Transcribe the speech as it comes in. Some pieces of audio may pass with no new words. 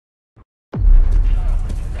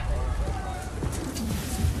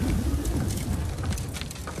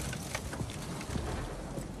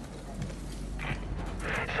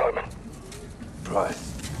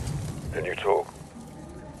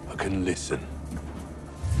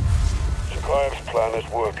𝙻𝚒𝚗𝚔𝚜 plan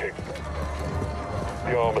is working.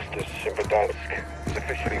 The armistice in Verdansk is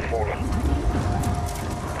officially fallen.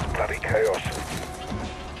 It's bloody chaos.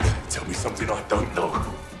 Tell me something I don't know.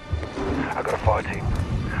 I got a fire team.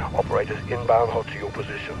 Operators inbound hot to your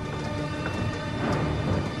position.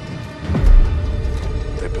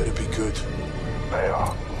 They better be good. They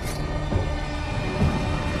are.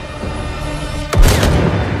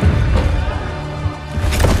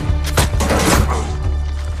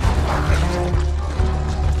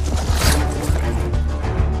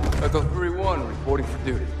 Echo 3-1, reporting for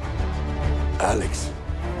duty. Alex,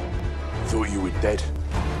 thought you were dead.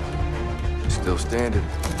 Still standing.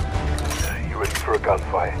 You ready for a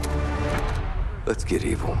gunfight? Let's get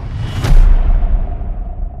evil.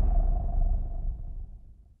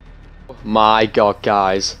 My god,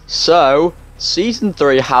 guys. So, Season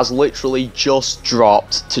 3 has literally just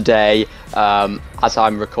dropped today, as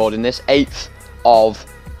I'm recording this, 8th of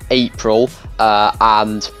April,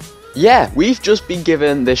 and yeah, we've just been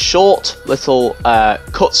given this short little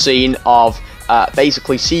cutscene of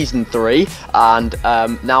basically Season 3, and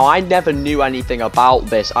now I never knew anything about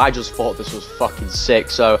this. I just thought this was fucking sick,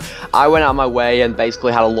 so I went out of my way and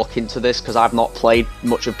basically had a look into this because I've not played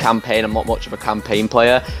much of campaign. I'm not much of a campaign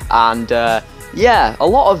player, and yeah, a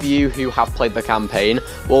lot of you who have played the campaign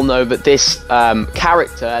will know that this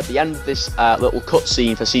character at the end of this little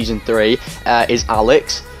cutscene for Season 3 is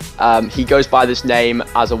Alex. He goes by this name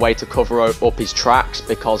as a way to cover up his tracks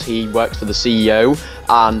because he works for the CEO,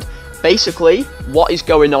 and basically what is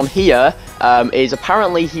going on here is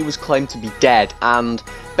apparently he was claimed to be dead, and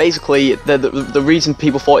basically the reason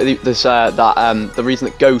people thought this the reason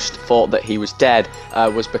that Ghost thought that he was dead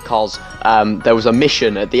was because there was a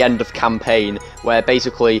mission at the end of campaign where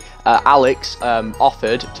basically Alex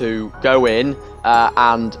offered to go in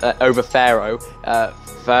and over Pharaoh.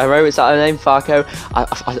 Pharaoh, is that her name? Farco?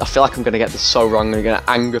 I feel like I'm going to get this so wrong. I'm going to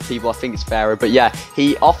anger people. I think it's Pharaoh. But yeah,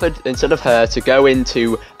 he offered, instead of her, to go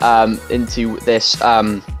into this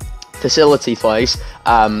facility place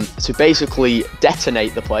to basically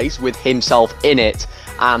detonate the place with himself in it.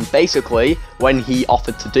 And basically, when he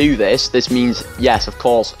offered to do this, this means, yes, of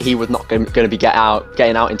course, he was not going to be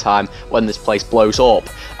getting out in time when this place blows up.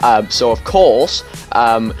 So, of course,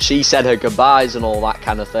 she said her goodbyes and all that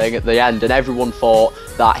kind of thing at the end, and everyone thought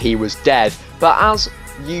that he was dead. But as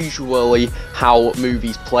usually how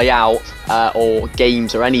movies play out, or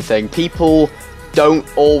games or anything, people don't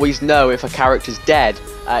always know if a character's dead,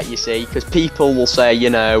 you see, because people will say,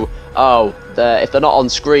 you know, oh, if they're not on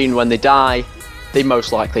screen when they die, they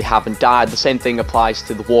most likely haven't died. The same thing applies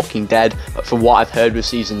to The Walking Dead. From what I've heard with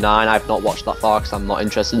Season 9, I've not watched that far because I'm not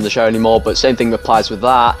interested in the show anymore, but same thing applies with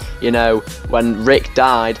that. You know, when Rick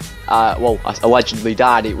died, well, allegedly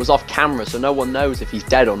died, it was off camera, so no one knows if he's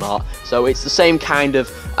dead or not. So it's the same kind of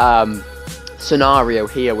scenario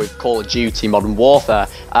here with Call of Duty Modern Warfare.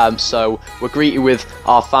 So we're greeted with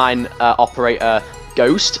our fine operator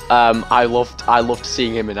Ghost. I loved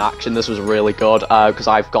seeing him in action. This was really good because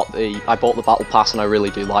I bought the battle pass and I really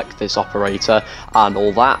do like this operator and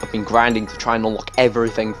all that. I've been grinding to try and unlock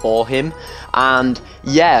everything for him, and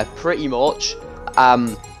yeah, pretty much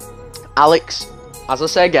Alex, as I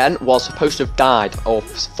say again, was supposed to have died or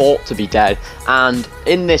thought to be dead, and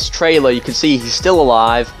in this trailer you can see he's still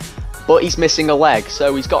alive, but he's missing a leg.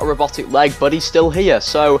 So he's got a robotic leg, but he's still here.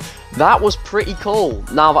 So that was pretty cool.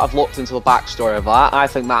 Now that I've looked into the backstory of that, I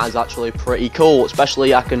think that is actually pretty cool.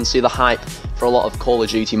 Especially I can see the hype for a lot of Call of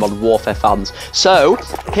Duty Modern Warfare fans. So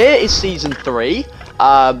here is Season 3.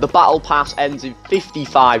 The battle pass ends in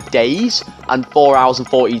 55 days and 4 hours and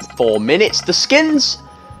 44 minutes. The skins,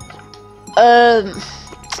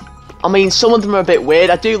 I mean, some of them are a bit weird.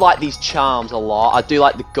 I do like these charms a lot. I do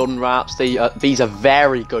like the gun wraps. These are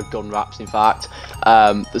very good gun wraps, in fact.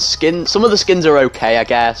 Some of the skins are okay, I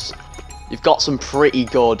guess. You've got some pretty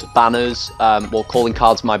good banners. Well, calling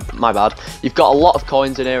cards, my bad. You've got a lot of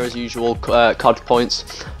coins in here, as usual, COD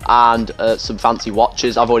points, and some fancy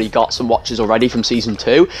watches. I've already got some watches already from Season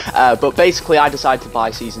 2. But basically, I decided to buy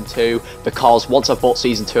Season 2 because once I've bought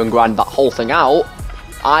Season 2 and grind that whole thing out,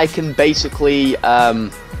 I can basically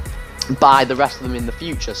buy the rest of them in the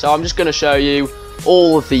future. So I'm just going to show you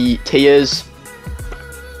all of the tiers.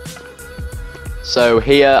 So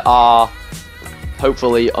here are,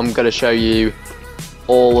 hopefully I'm going to show you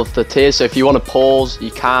all of the tiers. So if you want to pause,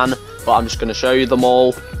 you can, but I'm just going to show you them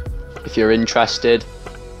all if you're interested.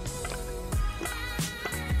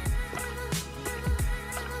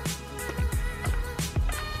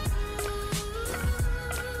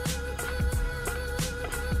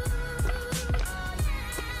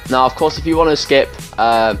 Now, of course, if you want to skip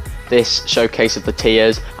this showcase of the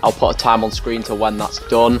tiers, I'll put a time on screen to when that's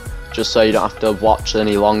done, just so you don't have to watch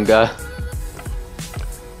any longer.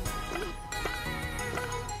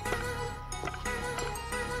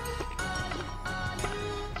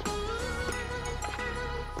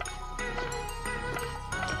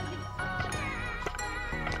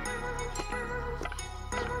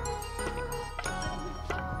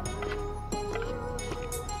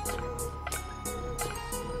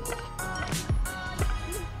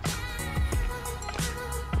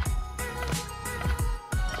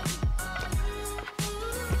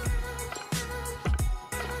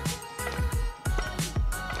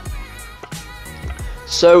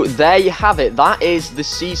 So there you have it, that is the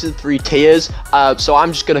Season 3 tiers. So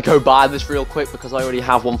I'm just going to go buy this real quick because I already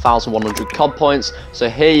have 1,100 COD points. So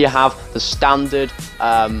here you have the standard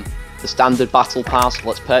battle pass.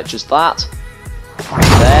 Let's purchase that.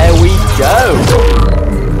 There we go.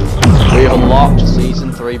 We unlocked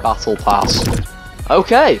Season 3 battle pass.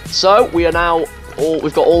 Okay, so we are now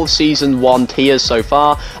we've got all the Season 1 tiers so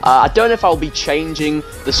far. I don't know if I'll be changing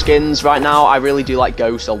the skins right now. I really do like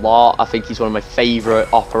Ghost a lot. I think he's one of my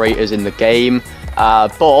favourite operators in the game.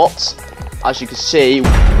 But, as you can see,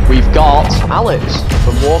 we've got Alex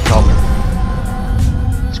from Warzone.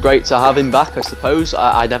 It's great to have him back, I suppose.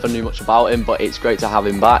 I never knew much about him, but it's great to have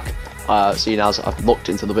him back, seeing as I've looked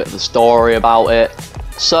into the bit of the story about it.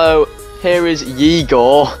 So, here is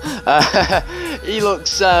𝙬𝚒𝚗𝚔. He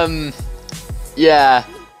looks, yeah,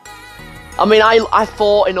 I mean, I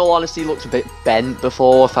thought, in all honesty, he looked a bit bent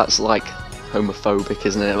before, if that's, like, homophobic,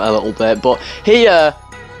 isn't it, a little bit, but here,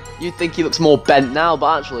 you'd think he looks more bent now,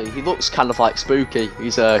 but actually, he looks kind of like Spooky.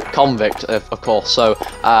 He's a convict, of course, so,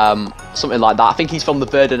 something like that. I think he's from the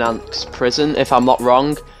𝙬𝚒𝚗𝚔𝚑 prison, if I'm not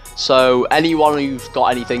wrong, so anyone who's got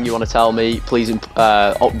anything you want to tell me, please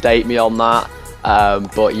update me on that.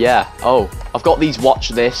 But yeah, I've got these watch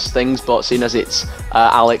this things, but seeing as it's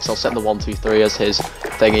Alex, I'll set the 1, 2, 3 as his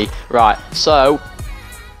thingy. Right, so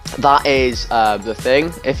that is the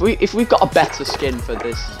thing. If we've got a better skin for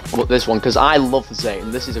this one, because I love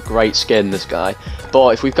𝙬𝚒𝚗𝚔, this is a great skin, this guy. But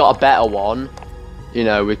if we've got a better one, you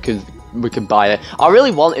know, we can buy it. I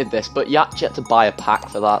really wanted this, but you actually had to buy a pack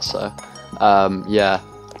for that, so yeah.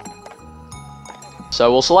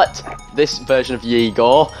 So we'll select this version of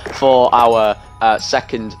𝚒𝚒𝚗 for our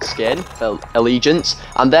second skin, for Allegiance,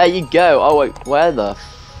 and there you go. Oh wait, where the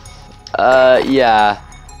yeah,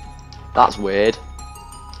 that's weird.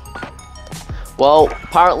 Well,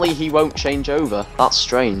 apparently he won't change over. That's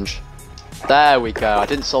strange. There we go, I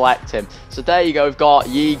didn't select him. So there you go, we've got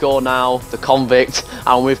𝚒𝚒𝚗 now, the convict,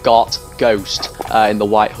 and we've got Ghost in the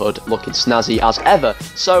white hood, looking snazzy as ever.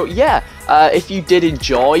 So yeah, if you did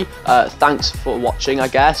enjoy, thanks for watching, I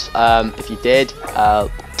guess. If you did,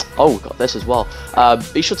 oh, we've got this as well.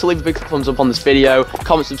 Be sure to leave a big thumbs up on this video,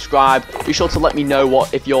 comment, subscribe. Be sure to let me know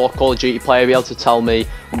if you're a Call of Duty player, be able to tell me,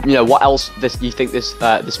 you know, what else you think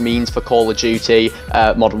this means for Call of Duty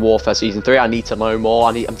Modern Warfare Season 3. I need to know more.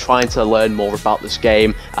 I'm trying to learn more about this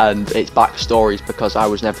game and its backstories because I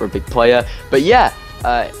was never a big player. But yeah,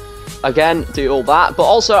 again, do all that, but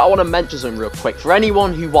also I want to mention something real quick. For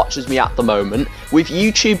anyone who watches me at the moment, with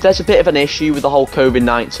YouTube, there's a bit of an issue with the whole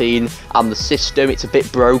COVID-19 and the system. It's a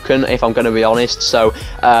bit broken, if I'm going to be honest. So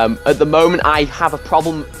at the moment, I have a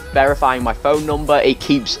problem verifying my phone number. It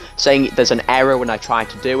keeps saying there's an error when I try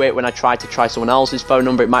to do it. When I try to try someone else's phone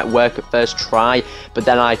number, it might work at first try, but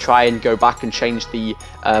then I try and go back and change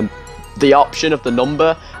the option of the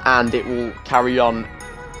number, and it will carry on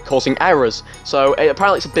causing errors. So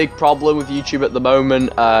apparently it's a big problem with YouTube at the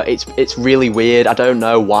moment. It's really weird. I don't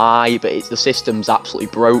know why, but the system's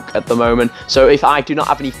absolutely broke at the moment. So if I do not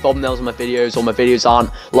have any thumbnails on my videos, or my videos aren't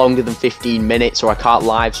longer than 15 minutes, or I can't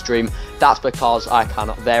live stream, that's because I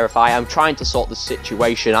cannot verify. I'm trying to sort the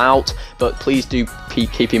situation out, but please do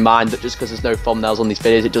keep in mind that just because there's no thumbnails on these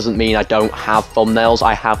videos, it doesn't mean I don't have thumbnails.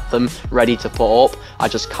 I have them ready to put up, I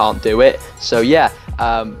just can't do it. So yeah,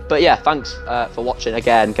 but yeah, thanks for watching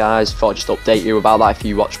again, guys. Thought I'd just update you about that if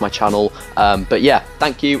you watch my channel. But yeah,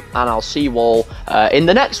 thank you, and I'll see you all in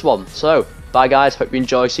the next one. So bye guys, hope you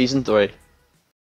enjoy Season 3.